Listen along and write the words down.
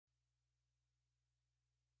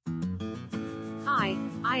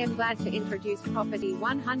I am glad to introduce property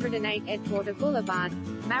 108 Edgewater Boulevard,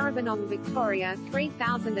 Maribyrnong, Victoria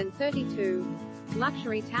 3032.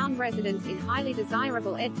 Luxury town residence in highly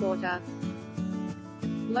desirable Edgewater.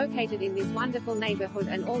 Located in this wonderful neighborhood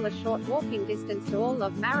and all a short walking distance to all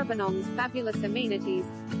of Maribyrnong's fabulous amenities.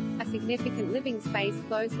 A significant living space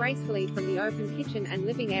flows gracefully from the open kitchen and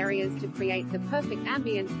living areas to create the perfect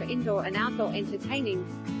ambience for indoor and outdoor entertaining.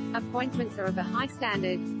 Appointments are of a high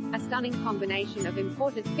standard. A stunning combination of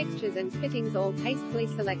imported fixtures and fittings, all tastefully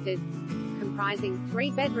selected. Comprising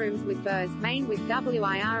 3 bedrooms with Burrs main with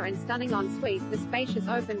WIR and stunning ensuite, the spacious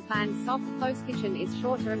open-plan soft close kitchen is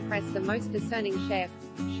sure to impress the most discerning chef.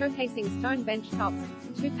 Showcasing stone bench tops,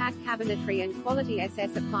 2-pack cabinetry and quality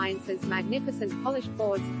SS appliances, magnificent polished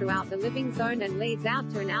boards throughout the living zone, and leads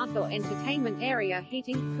out to an outdoor entertainment area,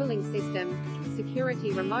 heating, cooling system,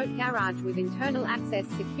 security remote garage with internal access,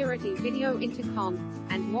 security video intercom,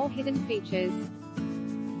 and more hidden features.